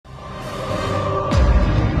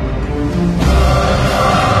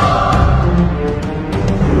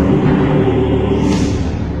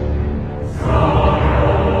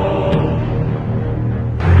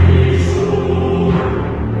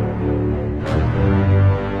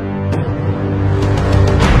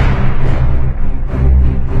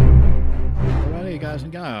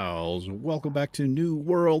welcome back to New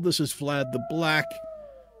World. This is Vlad the Black.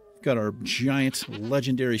 Got our giant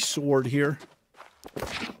legendary sword here.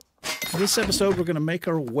 In this episode, we're going to make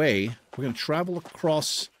our way. We're going to travel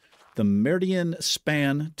across the Meridian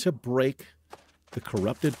span to break the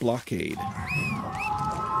corrupted blockade.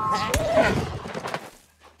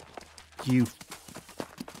 You...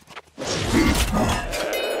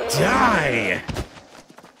 die!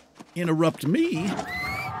 Interrupt me?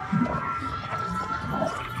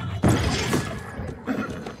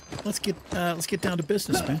 Let's get down to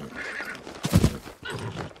business, man.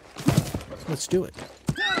 Let's do it.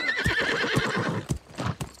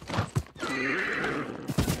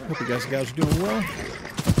 Hope you guys are doing well.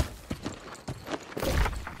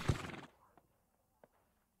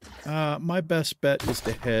 My best bet is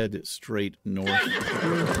to head straight north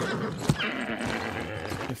here.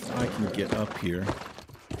 If I can get up here.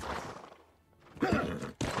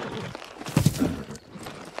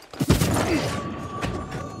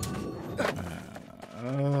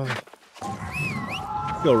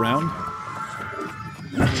 Go around.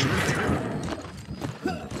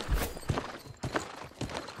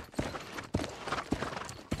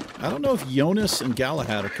 I don't know if Jonas and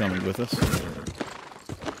Galahad are coming with us.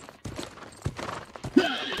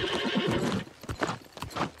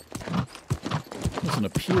 Doesn't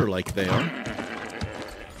appear like they are.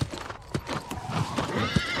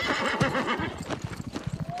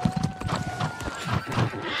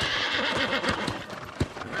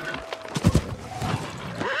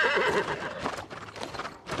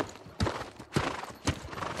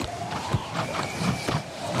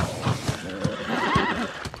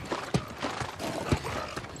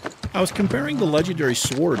 I was comparing the legendary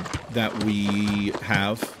sword that we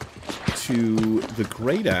have to the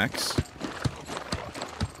great axe.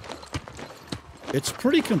 It's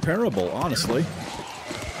pretty comparable, honestly.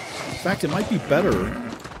 In fact, it might be better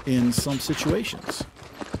in some situations.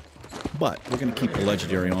 But we're going to keep the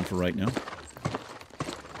legendary on for right now.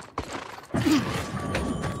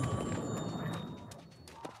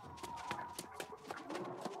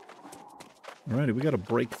 Alrighty, we got to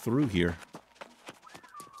break through here.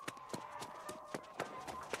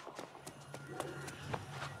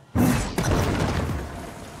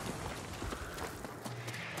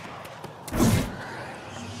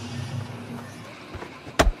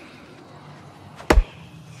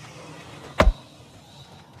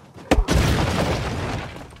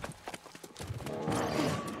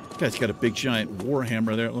 Guy's got a big giant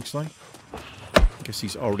warhammer there, it looks like. I guess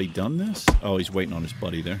he's already done this. Oh, he's waiting on his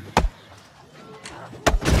buddy there.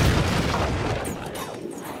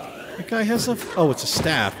 That guy has a... oh, it's a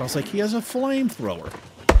staff. I was like, he has a flamethrower.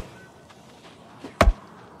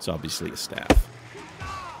 It's obviously a staff.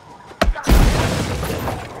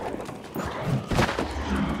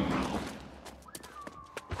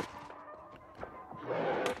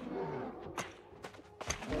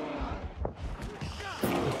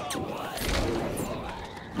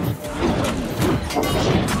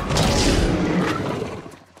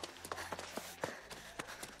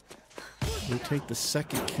 Take the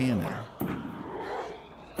second cannon.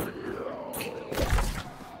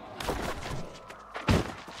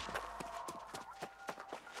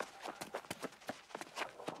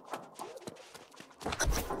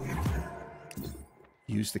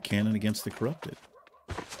 Use the cannon against the corrupted.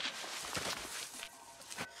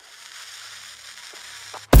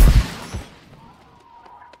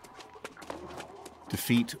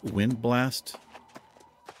 Defeat Wind Blast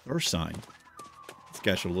or Sign. This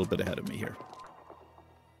guy's a little bit ahead of me here.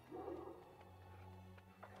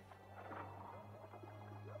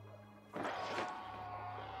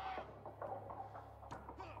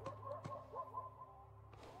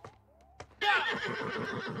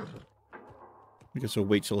 I guess we'll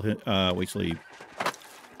wait till he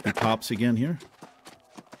pops again here.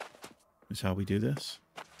 Is how we do this.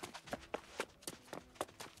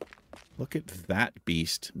 Look at that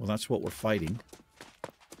beast. Well, that's what we're fighting.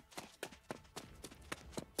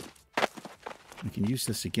 We can use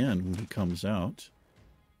this again when he comes out.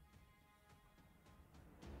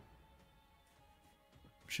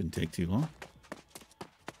 Shouldn't take too long.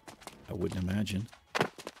 I wouldn't imagine.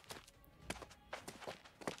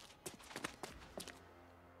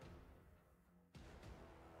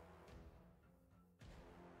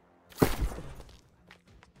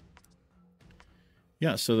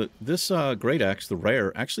 Yeah, so that this great axe, the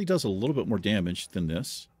rare, actually does a little bit more damage than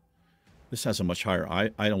this. This has a much higher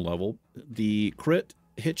item level. The crit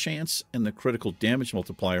hit chance and the critical damage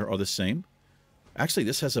multiplier are the same. Actually,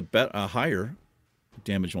 this has a higher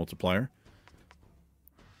damage multiplier.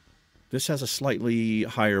 This has a slightly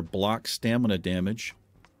higher block stamina damage.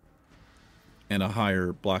 and a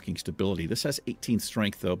higher blocking stability. This has 18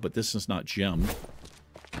 strength, though, but this is not gemmed.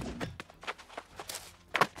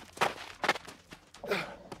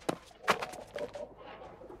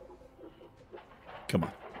 Come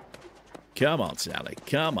on. Come on, Sally.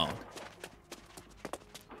 Come on.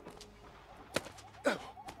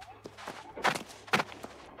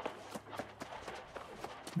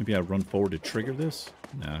 Maybe I run forward to trigger this?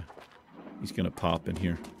 Nah. He's going to pop in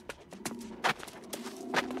here.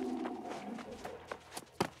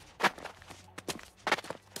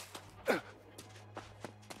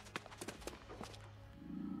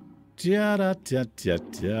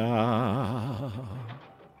 Da-da-da-da-da.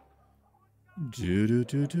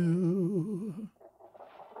 Do-do-do-do.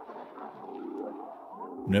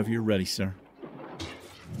 Whenever you're ready, sir.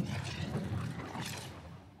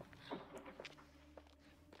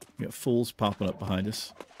 We got fools popping up behind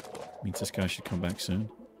us. Means this guy should come back soon.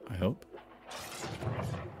 I hope.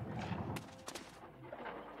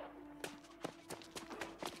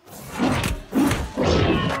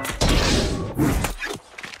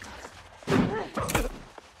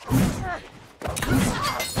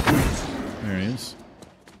 There he is.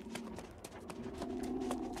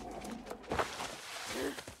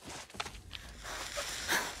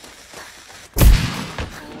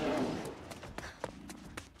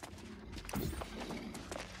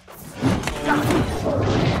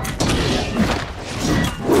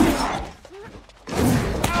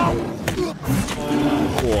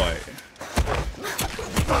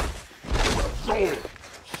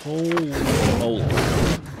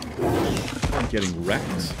 Getting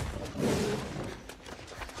wrecked.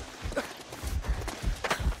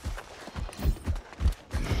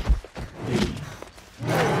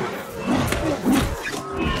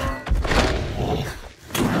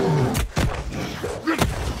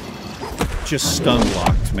 Just stun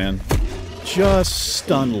locked, man. Just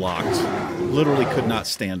stun locked. Literally could not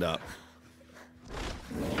stand up.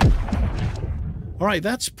 All right,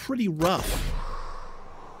 that's pretty rough.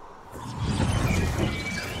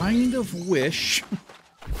 Kind of wish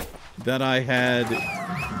that I had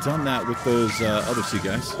done that with those other two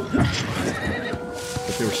guys.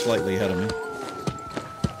 But they were slightly ahead of me.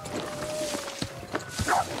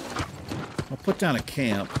 I'll put down a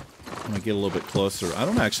camp when I get a little bit closer. I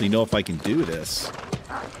don't actually know if I can do this.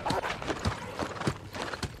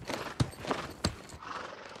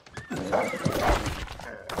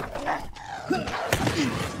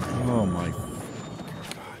 Oh my God.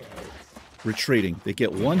 Retreating. They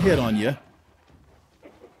get one hit on you.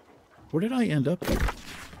 Where did I end up here?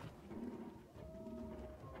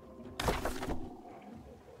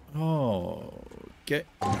 Oh, get.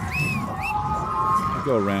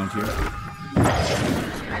 Go around here.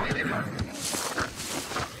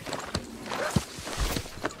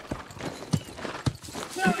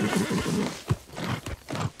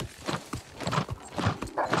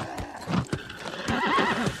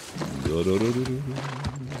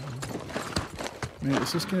 Man,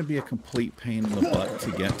 is this going to be a complete pain in the butt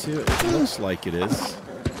to get to? It looks like it is.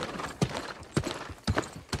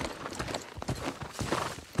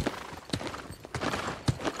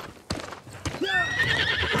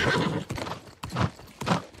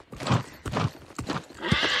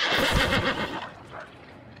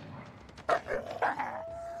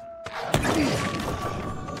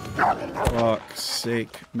 Fuck's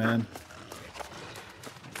sake, man.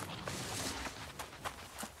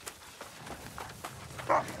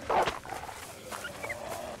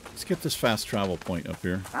 Let's get this fast travel point up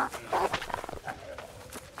here.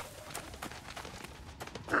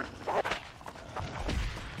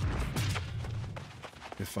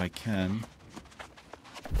 If I can.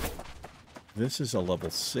 This is a level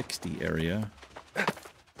 60 area.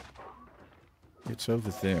 It's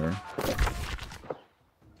over there.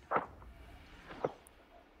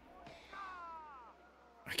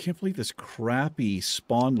 I can't believe this crappy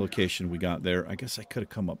spawn location we got there. I guess I could have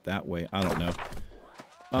come up that way. I don't know.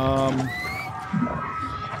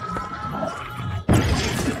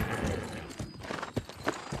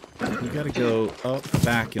 We gotta go up,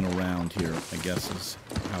 back, and around here, I guess is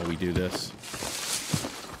how we do this.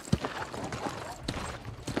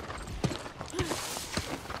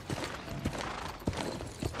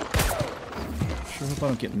 Sure hope I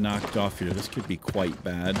don't get knocked off here. This could be quite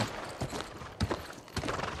bad.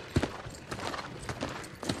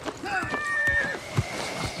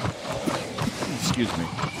 Excuse me.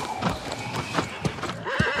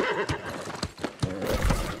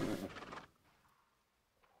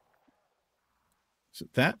 So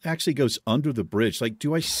that actually goes under the bridge. Like,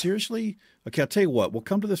 do I seriously? Okay, I'll tell you what. We'll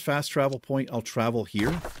come to this fast travel point. I'll travel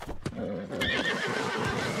here.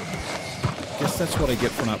 Guess that's what I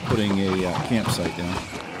get for not putting a campsite down.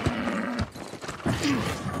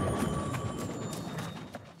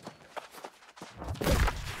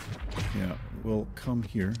 Yeah, we'll come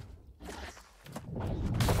here.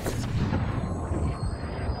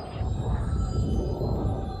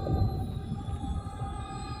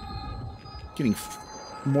 Getting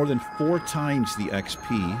more than 4 times the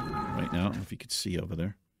XP right now, if you could see over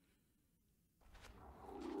there.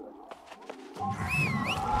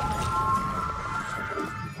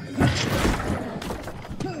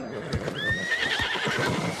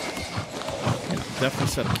 Definitely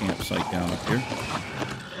set a campsite down up here.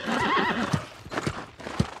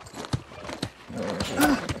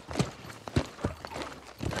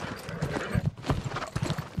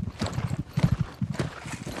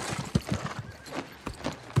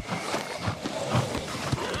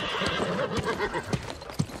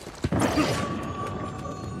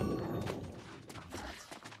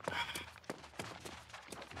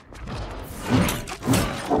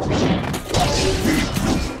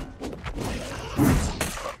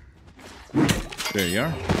 There you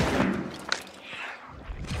are.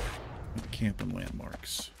 Camping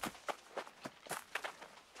landmarks.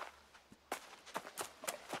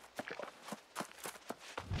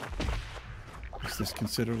 Is this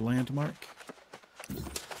considered a landmark?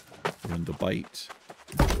 We're in the bite.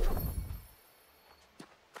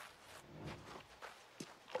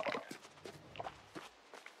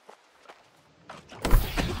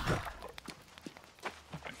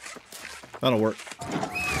 That'll work.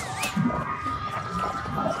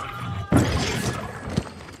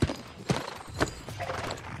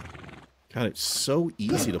 God, it's so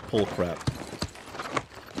easy to pull crap.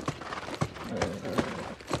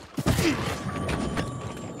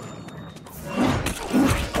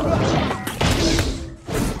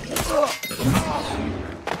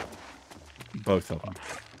 Both of them.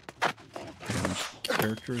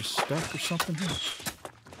 Character is stuck or something here.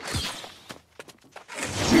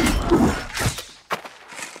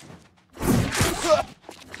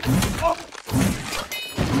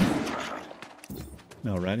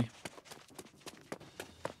 No, ready?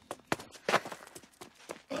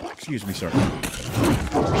 Excuse me, sir.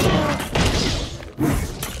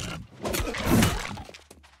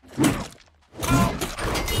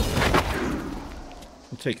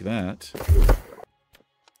 We'll take that.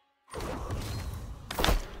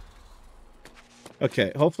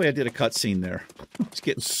 Okay, hopefully I did a cutscene there. I was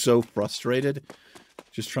getting so frustrated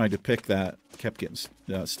just trying to pick that. Kept getting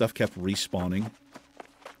stuff kept respawning.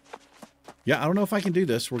 Yeah, I don't know if I can do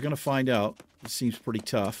this. We're going to find out. It seems pretty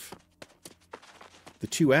tough. The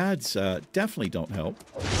 2 ads definitely don't help.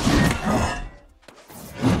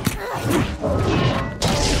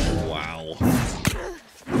 Wow.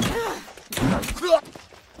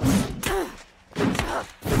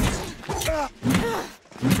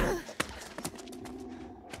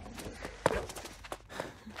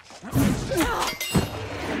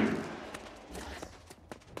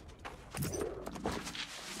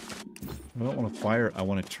 I don't want to fire it. I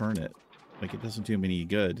want to turn it. Like, it doesn't do me any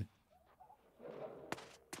good.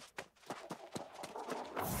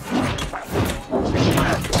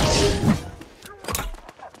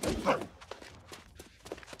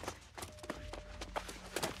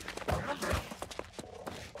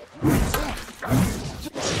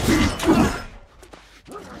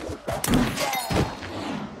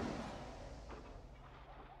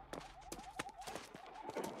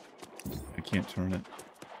 I can't turn it.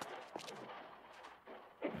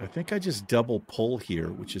 I think I just double pull here,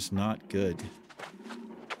 which is not good.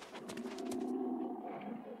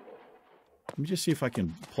 Let me just see if I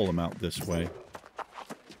can pull them out this way.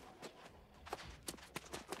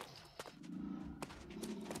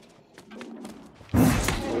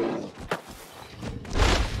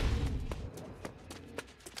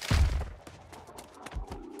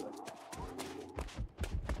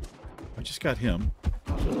 I just got him.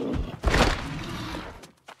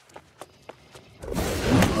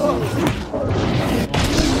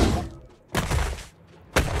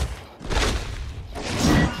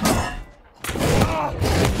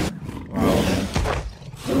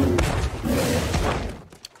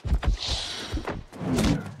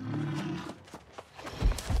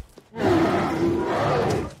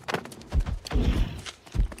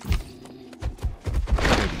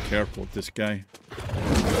 Careful with this guy.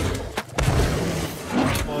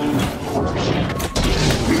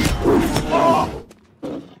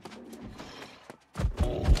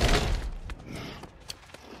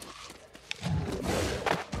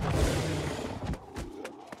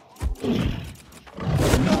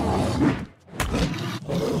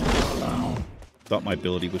 Thought my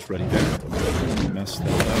ability was ready there. Messed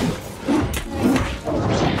that up.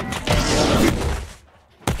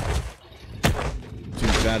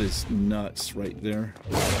 That is nuts right there.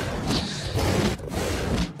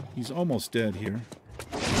 He's almost dead here.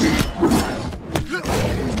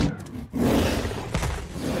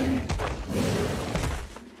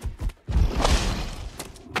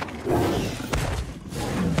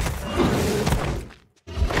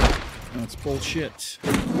 That's bullshit.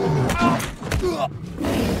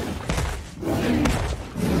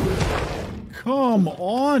 Come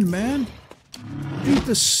on, man. Dude,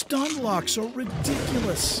 the stun locks are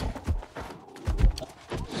ridiculous.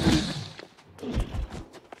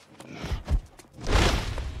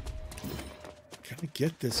 Gotta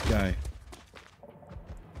get this guy.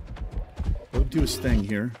 Go do his thing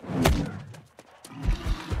here.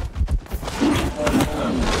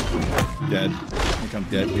 Dead. I think I'm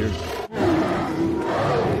dead here.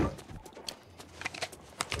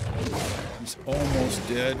 He's almost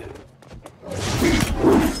dead.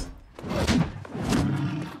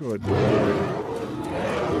 Good Lord.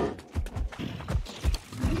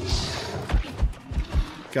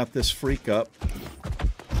 Got this freak up.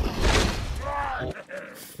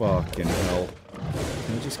 Fucking hell.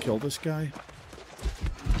 Can I just kill this guy?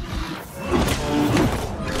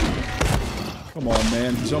 Come on,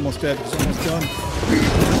 man. He's almost dead. He's almost done.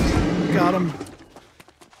 Got him.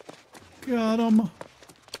 Got him.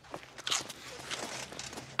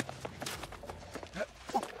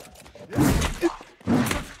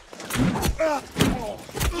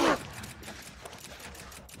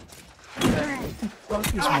 What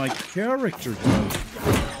is my character doing?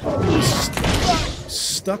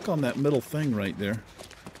 Stuck on that middle thing right there.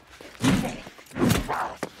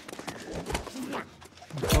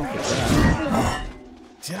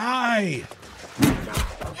 Die!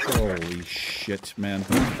 Holy shit, man.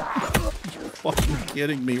 You're fucking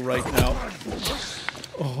kidding me right now.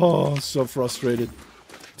 Oh, so frustrated.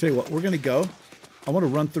 Tell you what, we're gonna go. I want to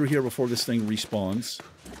run through here before this thing respawns.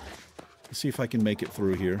 Let's see if I can make it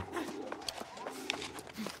through here.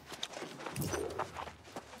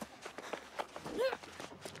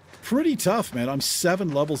 Pretty tough, man. I'm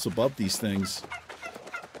 7 levels above these things.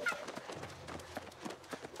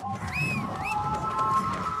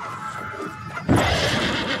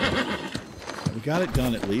 We got it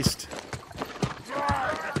done at least.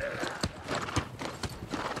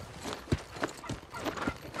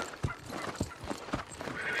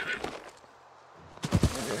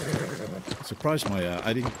 Surprised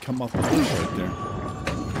I didn't come off the bush right there.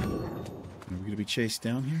 Are we going to be chased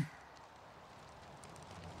down here?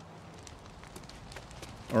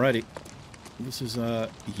 Alrighty. This is,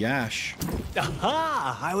 Yash.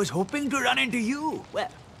 Aha! I was hoping to run into you. Well,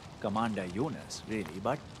 Commander Jonas, really,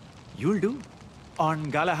 but you'll do. On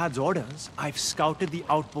Galahad's orders, I've scouted the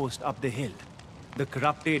outpost up the hill. The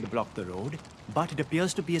corrupted block the road, but it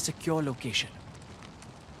appears to be a secure location.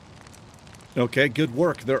 Okay, good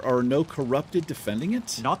work. There are no corrupted defending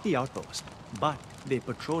it? Not the outpost, but they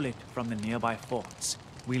patrol it from the nearby forts.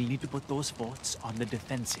 We'll need to put those forts on the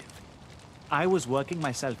defensive. I was working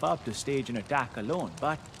myself up to stage an attack alone,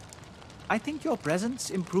 but I think your presence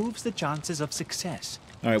improves the chances of success.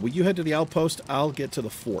 All right, well, you head to the outpost. I'll get to the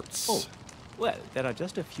forts. Oh, well, there are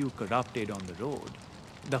just a few corrupted on the road.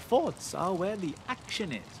 The forts are where the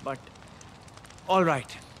action is, but... All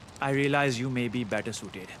right, I realize you may be better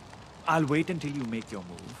suited. I'll wait until you make your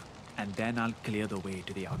move, and then I'll clear the way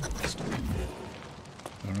to the outpost.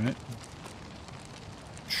 All right.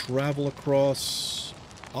 Travel across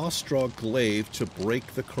Ostrog Glaive to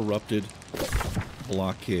break the corrupted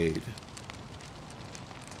blockade.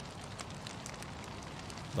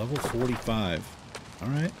 Level 45. All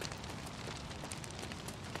right.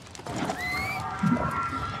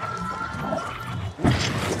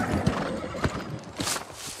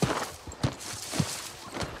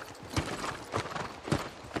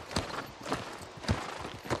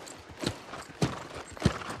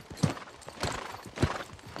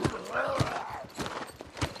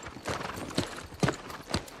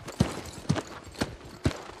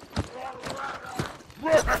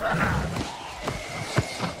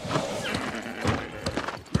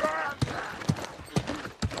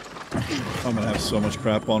 I'm gonna have so much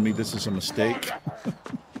crap on me. This is a mistake.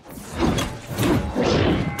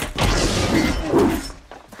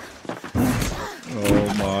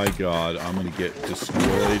 Oh my god, I'm gonna get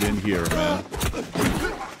destroyed in here, man.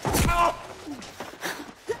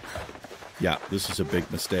 Yeah, this is a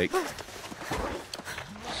big mistake.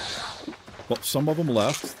 Well, some of them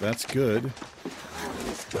left. That's good.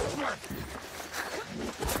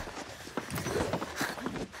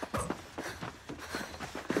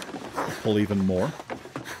 Pull even more.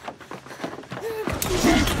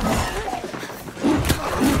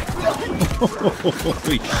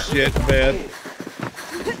 Holy shit, man.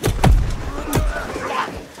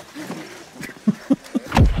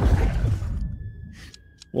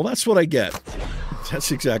 Well, that's what I get.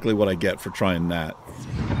 That's exactly what I get for trying that.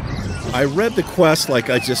 I read the quest like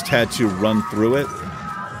I just had to run through it.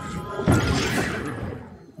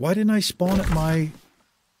 Why didn't I spawn at my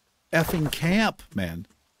effing camp, man?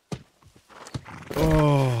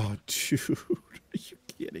 Oh, dude. Are you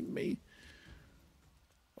kidding me?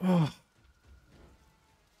 Oh.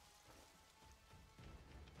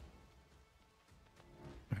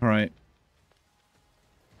 All right.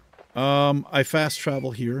 I fast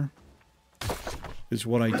travel here is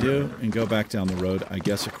what I do and go back down the road. I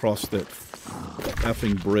guess across that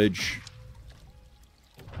effing bridge.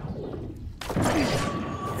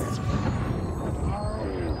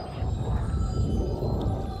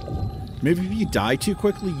 Maybe if you die too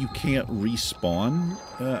quickly, you can't respawn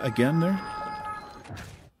again there.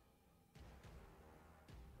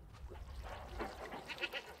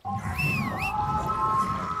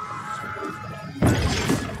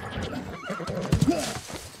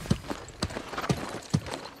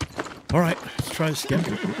 All right, let's try this again.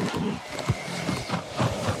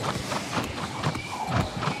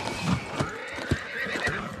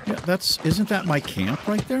 Yeah, isn't that my camp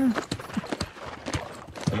right there?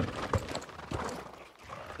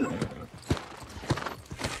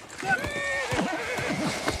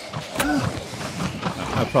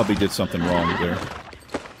 I probably did something wrong there.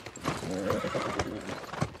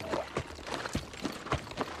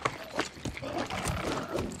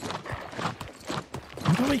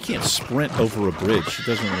 You can't sprint over a bridge. It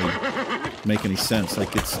doesn't really make any sense.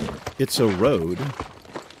 Like it's a road.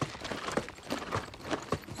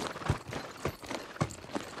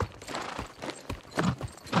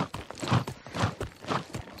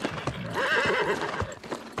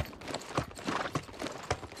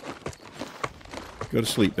 Go to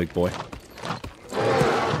sleep, big boy.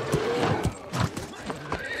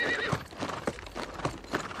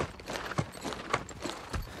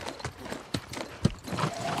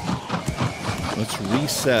 Let's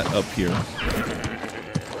reset up here.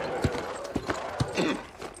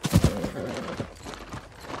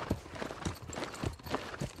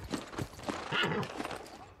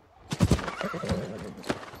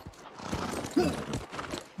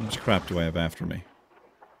 How much crap do I have after me?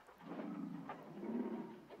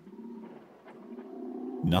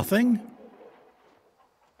 Nothing?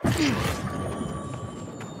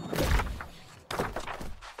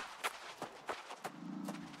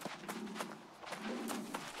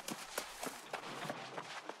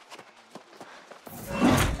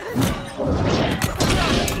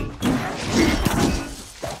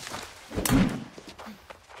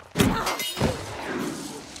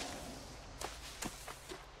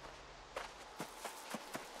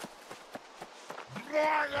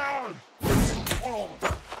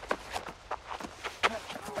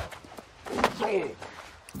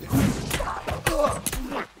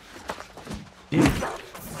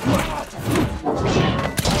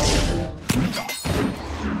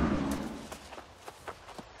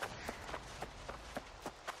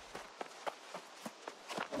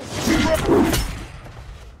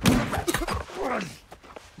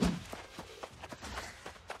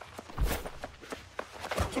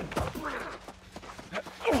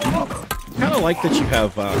 Like that you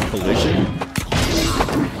have collision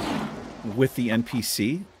with the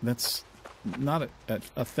NPC. That's not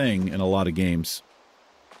a thing in a lot of games.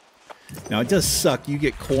 Now, it does suck. You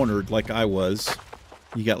get cornered like I was.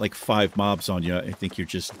 You got like 5 mobs on you. I think you're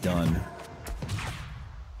just done.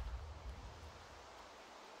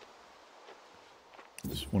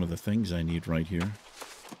 This is one of the things I need right here.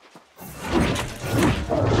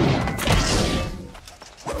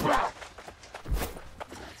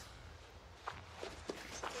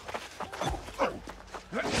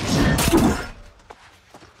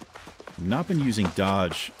 Not been using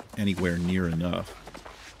dodge anywhere near enough.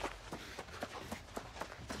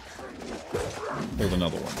 Hold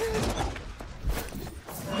another one.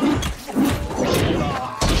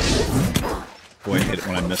 Boy, I hate it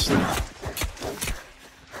when I miss that.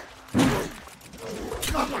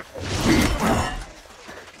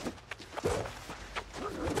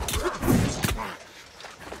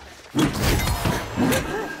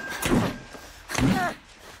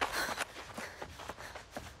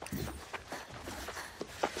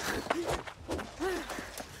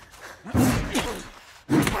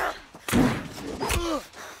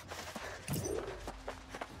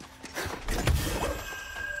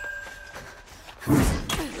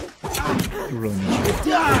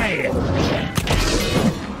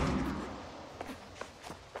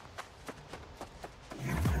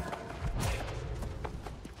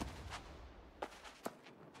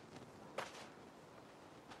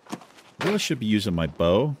 I should be using my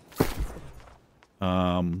bow.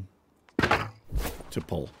 to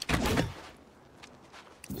pull.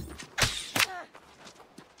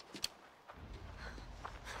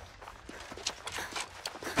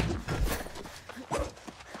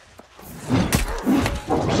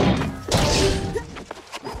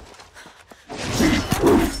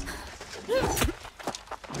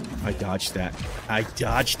 I dodged that. I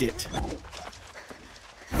dodged it.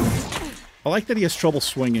 I like that he has trouble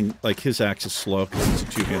swinging, like his axe is slow because it's a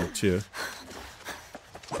two-handed too.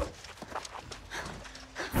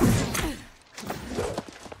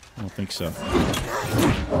 I don't think so.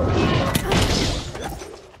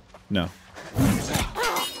 No.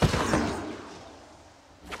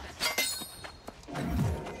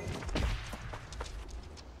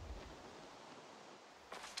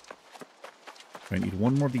 I need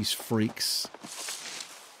one more of these freaks.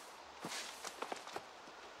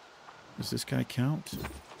 Does this guy count?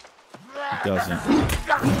 It doesn't.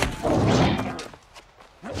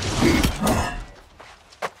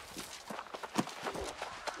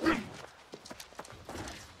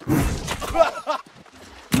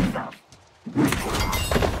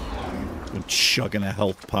 Been chugging a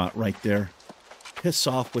health pot right there. Piss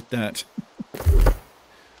off with that.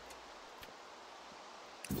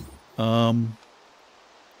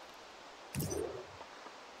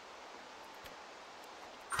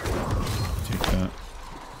 Take that.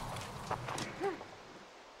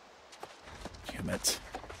 Damn it.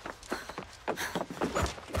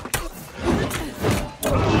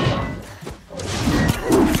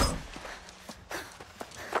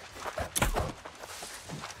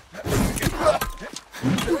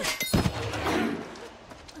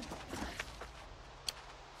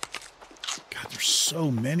 God, there's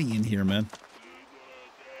so many in here, man.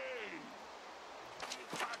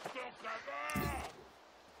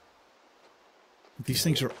 These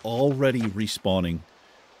things are already respawning.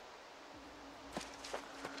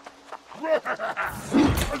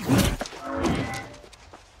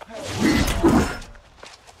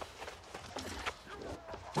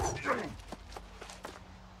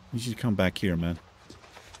 You should come back here, man.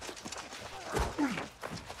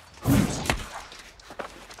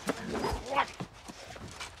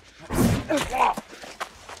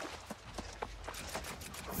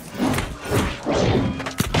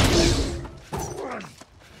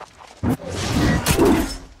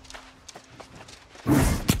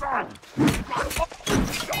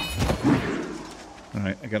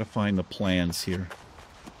 Alright, I gotta find the plans here.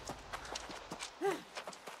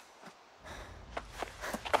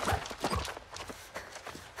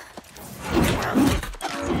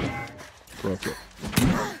 Broke it.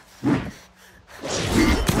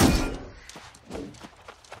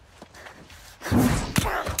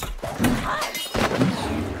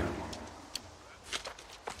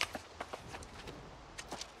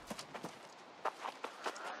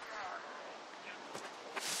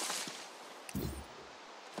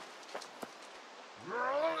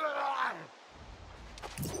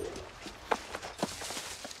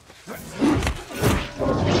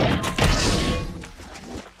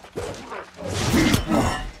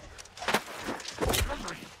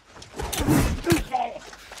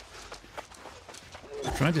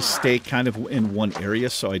 Trying to stay kind of in one area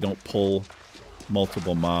so I don't pull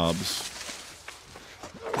multiple mobs.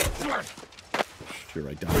 Sure,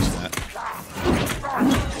 I dodged that.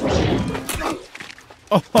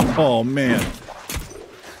 Oh, man.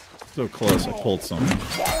 So close, I pulled something.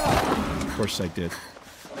 Of course I did.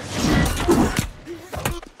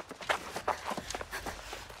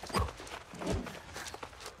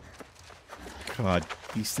 God,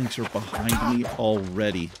 these things are behind me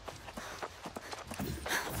already.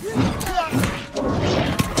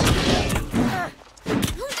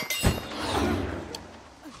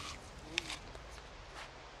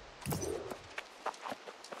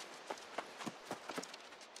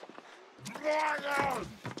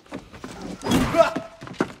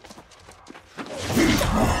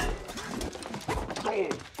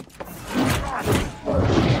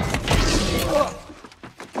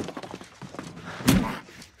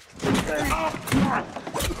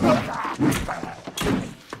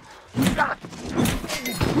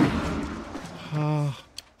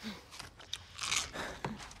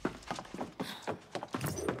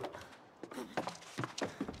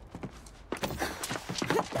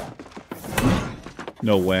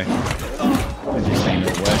 No way. I just ain't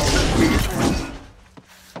no way.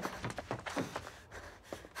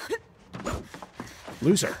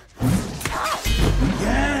 Loser.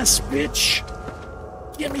 Yes, bitch!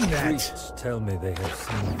 Give me that! Priests tell me they have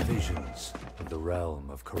seen visions of the realm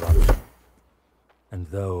of corruption. And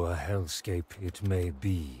though a hellscape it may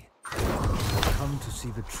be, I've come to see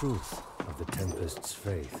the truth of the Tempest's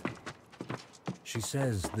faith. She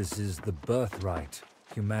says this is the birthright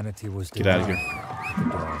humanity was Get out of denied here. at the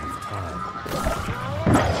dawn of time.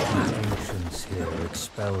 The ancients here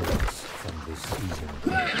expelled us from this Eden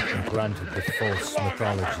and granted the false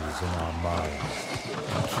mythologies in our minds to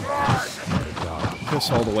keep us in the dark.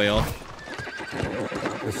 Piss all the way off.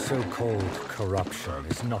 The so-called corruption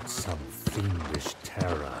is not some fiendish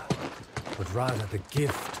terror, but rather the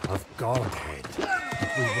gift of Godhead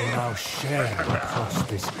that we will now share across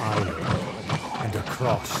this island and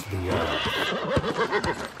across the earth.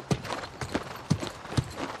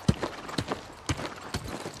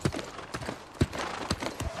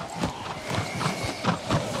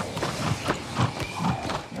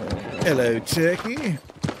 Hello, turkey.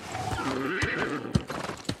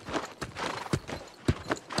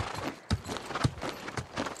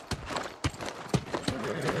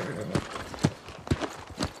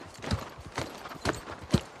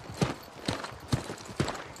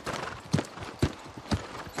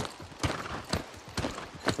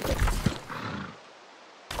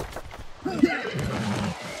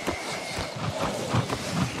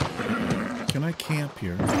 Can I camp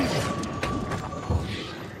here?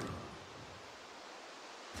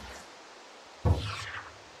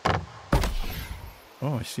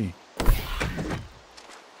 Oh, I see.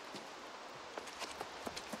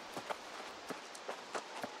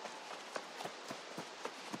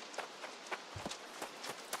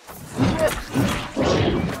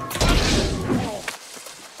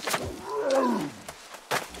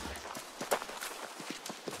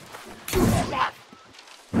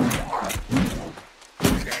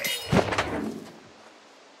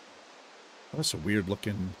 That's a weird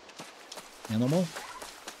looking animal.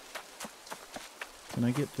 Can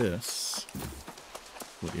I get this?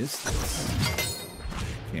 What is this?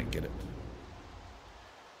 Can't get it.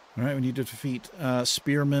 Alright, we need to defeat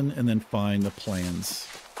spearmen and then find the plans.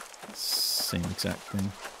 Same exact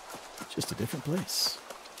thing. Just a different place.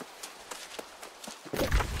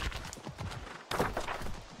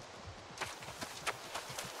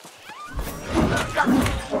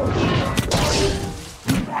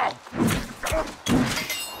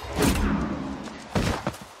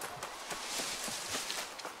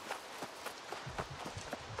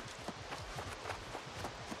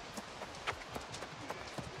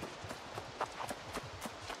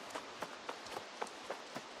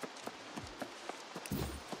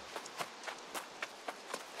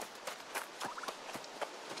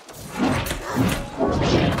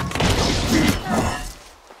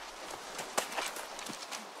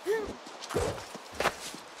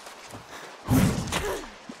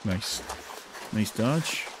 Nice. Nice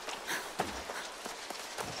dodge.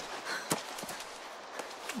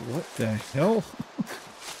 What the hell?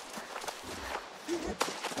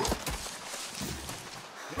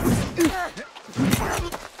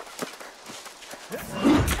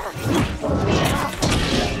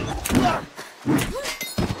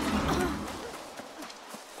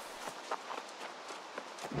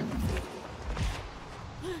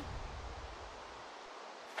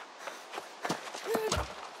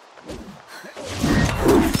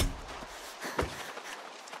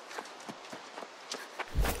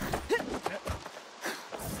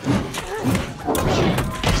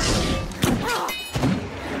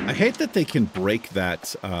 I hate that they can break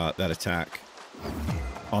that that attack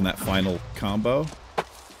on that final combo.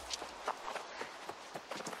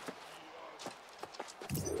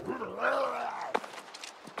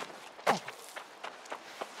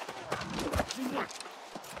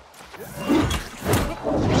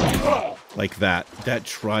 Like that. That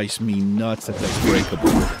drives me nuts that that's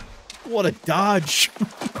breakable. What a dodge!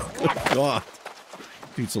 Good God.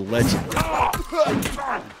 Dude's a legend.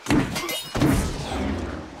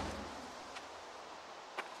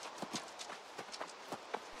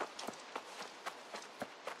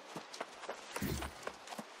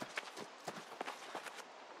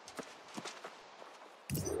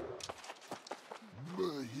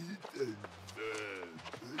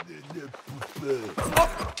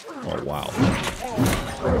 Oh, wow.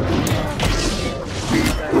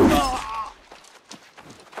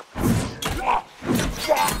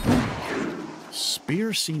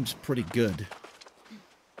 Spear seems pretty good.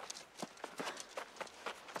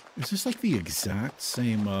 Is this like the exact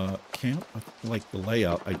same camp? Like the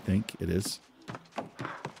layout, I think it is.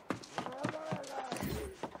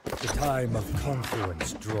 The time of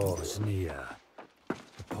confluence draws near.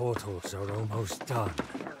 The portals are almost done.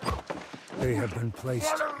 They have been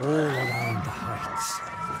placed all around the heights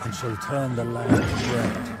and shall turn the land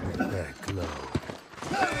red with their glow.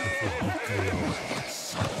 It will be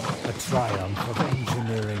glorious. A triumph of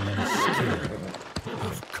engineering and skill,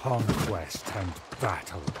 of conquest and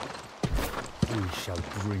battle. We shall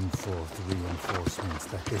bring forth reinforcements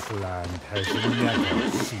that this land has never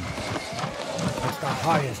seen. At the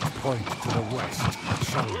highest point to the west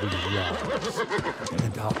shall we rise,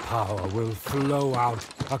 and our power will flow out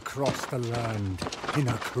across the land in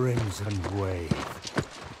a crimson wave.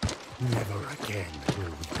 Never again will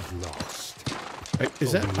we be lost.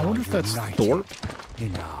 Is that? I wonder if that's Thorpe.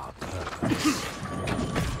 In our purpose.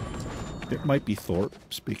 It might be Thorpe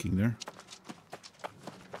speaking there.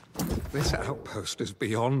 This outpost is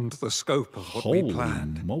beyond the scope of what Holy we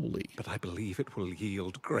planned. moly. But I believe it will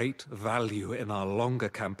yield great value in our longer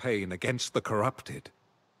campaign against the corrupted.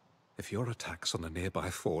 If your attacks on the nearby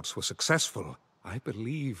forts were successful, I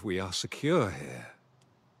believe we are secure here.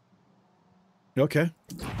 Okay.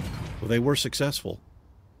 Well, they were successful.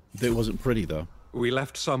 It wasn't pretty, though. We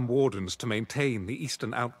left some wardens to maintain the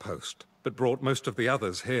eastern outpost, but brought most of the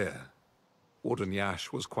others here. Warden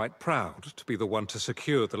Yash was quite proud to be the one to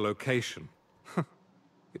secure the location.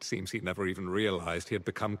 It seems he never even realized he had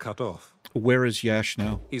become cut off. Where is Yash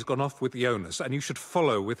now? He's gone off with Jonas, and you should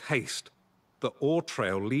follow with haste. The ore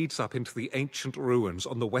trail leads up into the ancient ruins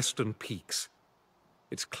on the western peaks.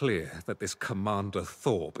 It's clear that this Commander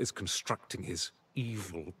Thorpe is constructing his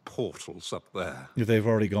evil portals up there. They've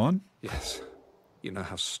already gone? Yes. You know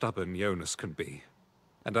how stubborn Jonas can be.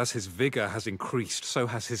 And as his vigor has increased, so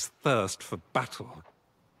has his thirst for battle.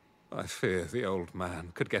 I fear the old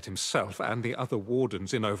man could get himself and the other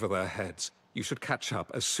wardens in over their heads. You should catch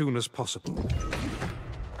up as soon as possible.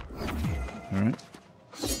 All right.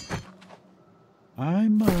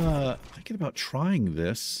 I'm thinking about trying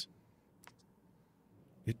this.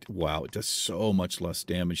 Wow, it does so much less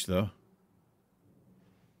damage, though.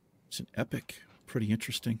 It's an epic. Pretty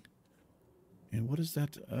interesting. And what is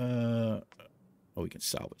that? Oh, we can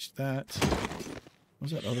salvage that. What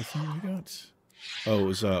was that other thing we got? Oh, it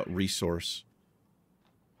was a resource.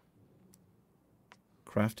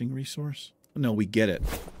 Crafting resource? No, we get it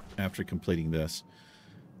after completing this.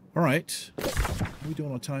 All right. What are we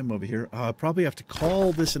doing on time over here? I probably have to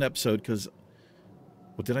call this an episode because...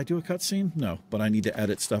 Well, did I do a cutscene? No, but I need to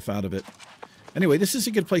edit stuff out of it. Anyway, this is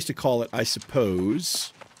a good place to call it, I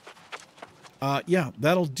suppose. Yeah,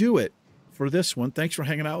 that'll do it for this one. Thanks for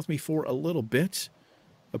hanging out with me for a little bit.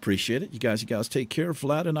 Appreciate it. You guys take care.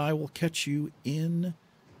 Vlad and I will catch you in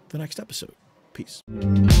the next episode. Peace.